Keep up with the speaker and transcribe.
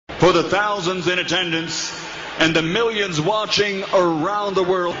for the thousands in attendance and the millions watching around the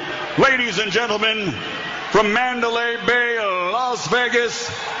world. Ladies and gentlemen, from Mandalay Bay, Las Vegas,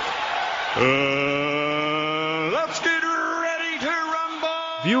 let's get ready to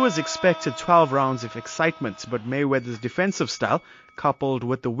rumble! Viewers expected 12 rounds of excitement, but Mayweather's defensive style, coupled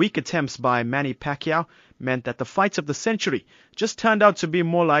with the weak attempts by Manny Pacquiao, meant that the fight of the century just turned out to be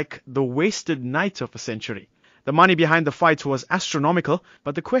more like the wasted night of a century. The money behind the fight was astronomical,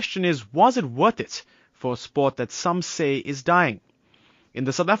 but the question is, was it worth it for a sport that some say is dying? In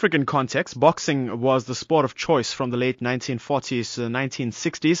the South African context, boxing was the sport of choice from the late 1940s to the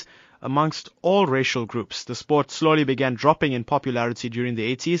 1960s amongst all racial groups. The sport slowly began dropping in popularity during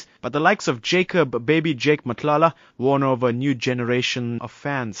the 80s, but the likes of Jacob "Baby Jake" Matlala won over a new generation of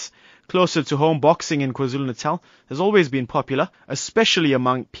fans. Closer to home, boxing in KwaZulu-Natal has always been popular, especially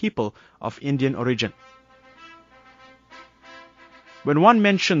among people of Indian origin. When one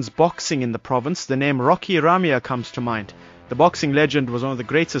mentions boxing in the province, the name Rocky Ramia comes to mind. The boxing legend was one of the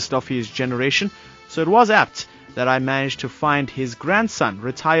greatest of his generation, so it was apt that I managed to find his grandson,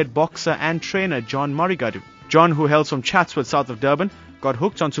 retired boxer and trainer John Marigadu. John, who hails from Chatsworth, south of Durban, got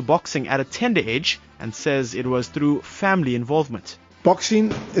hooked onto boxing at a tender age and says it was through family involvement.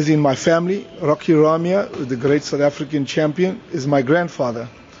 Boxing is in my family. Rocky Ramia, the great South African champion, is my grandfather.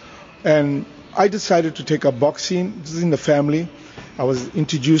 And I decided to take up boxing. This is in the family. I was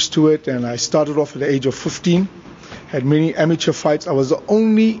introduced to it, and I started off at the age of 15. Had many amateur fights. I was the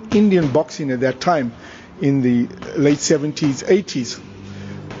only Indian boxing at that time in the late 70s, 80s.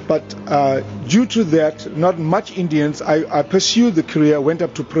 But due to that, not much Indians, I pursued the career, went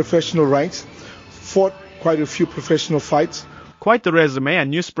up to professional ranks, fought quite a few professional fights. Quite the resume,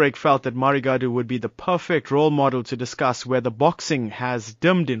 and Newsbreak felt that Marigadu would be the perfect role model to discuss whether boxing has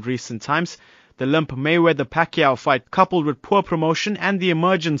dimmed in recent times. The limp Mayweather-Pacquiao fight, coupled with poor promotion and the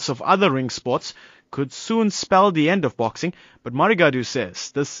emergence of other ring sports, could soon spell the end of boxing, but Marigadu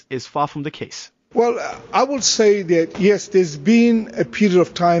says this is far from the case. Well, I will say that, yes, there's been a period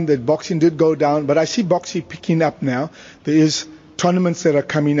of time that boxing did go down, but I see boxing picking up now. There is tournaments that are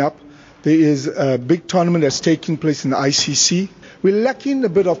coming up. There is a big tournament that's taking place in the ICC. We're lacking a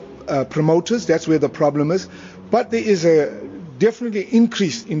bit of promoters. That's where the problem is. But there is a definitely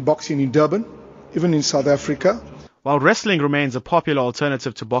increase in boxing in Durban, even in South Africa. While wrestling remains a popular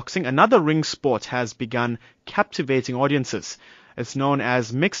alternative to boxing, another ring sport has begun captivating audiences. It's known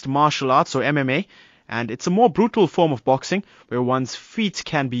as mixed martial arts, or MMA, and it's a more brutal form of boxing where one's feet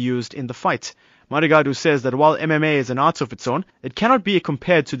can be used in the fight. Marigadu says that while MMA is an art of its own, it cannot be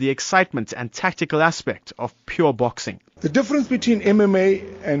compared to the excitement and tactical aspect of pure boxing. The difference between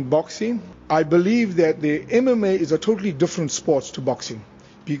MMA and boxing, I believe that the MMA is a totally different sport to boxing.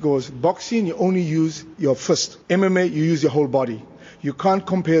 Because boxing, you only use your fist. MMA, you use your whole body. You can't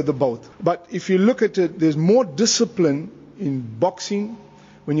compare the both. But if you look at it, there's more discipline in boxing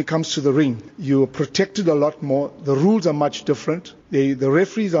when it comes to the ring. You're protected a lot more. The rules are much different. The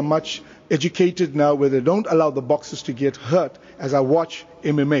referees are much educated now, where they don't allow the boxers to get hurt as I watch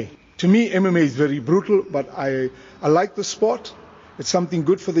MMA. To me, MMA is very brutal, but I like the sport. It's something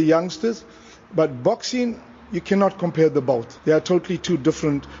good for the youngsters. But boxing, you cannot compare the both. They are totally two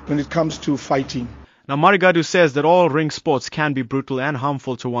different when it comes to fighting. Now, Marigadu says that all ring sports can be brutal and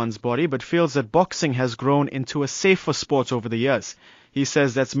harmful to one's body, but feels that boxing has grown into a safer sport over the years. He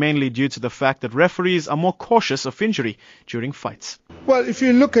says that's mainly due to the fact that referees are more cautious of injury during fights. Well, if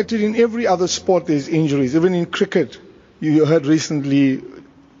you look at it, in every other sport there's injuries. Even in cricket, you heard recently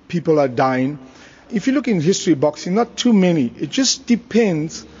people are dying. If you look in history of boxing, not too many. It just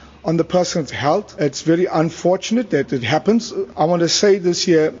depends on the person's health. It's very unfortunate that it happens. I want to say this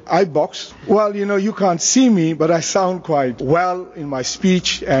here, I box. Well, you can't see me, but I sound quite well in my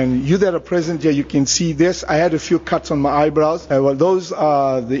speech, and you that are present here, you can see this. I had a few cuts on my eyebrows. Well, those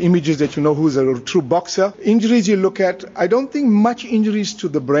are the images that you know who's a true boxer. Injuries you look at, I don't think much injuries to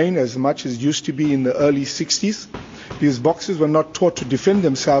the brain as much as used to be in the early 60s. These boxers were not taught to defend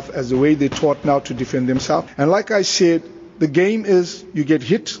themselves as the way they're taught now to defend themselves. And like I said, the game is you get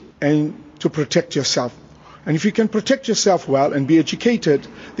hit and to protect yourself. And if you can protect yourself well and be educated,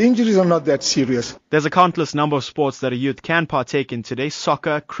 the injuries are not that serious. There's a countless number of sports that a youth can partake in today: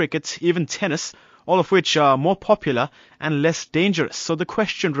 soccer, cricket, even tennis, all of which are more popular and less dangerous. So the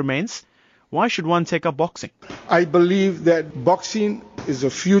question remains, why should one take up boxing? I believe that boxing is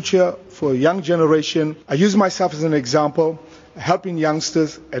a future for a young generation. I use myself as an example, helping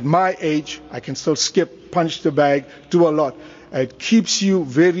youngsters. At my age, I can still skip, punch the bag, do a lot. It keeps you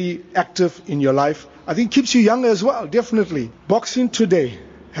very active in your life. I think it keeps you younger as well, definitely. Boxing today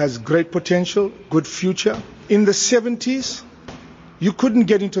has great potential, good future. In the 70s, You couldn't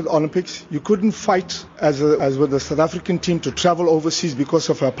get into the Olympics. You couldn't fight as with the South African team to travel overseas because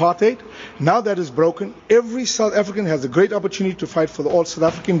of apartheid. Now that is broken. Every South African has a great opportunity to fight for the All South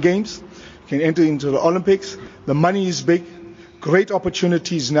African Games, can enter into the Olympics. The money is big. Great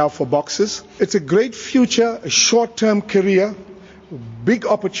opportunities now for boxers. It's a great future, a short-term career, big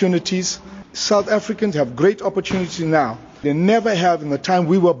opportunities. South Africans have great opportunities now. They never have in the time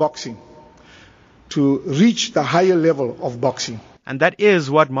we were boxing to reach the higher level of boxing. And that is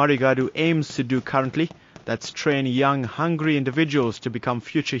what Marigadu aims to do currently. That's train young, hungry individuals to become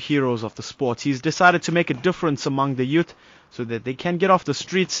future heroes of the sport. He's decided to make a difference among the youth so that they can get off the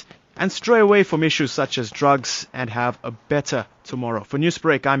streets and stray away from issues such as drugs and have a better tomorrow. For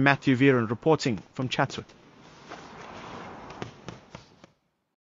Newsbreak, I'm Matthew Viren reporting from Chatsworth.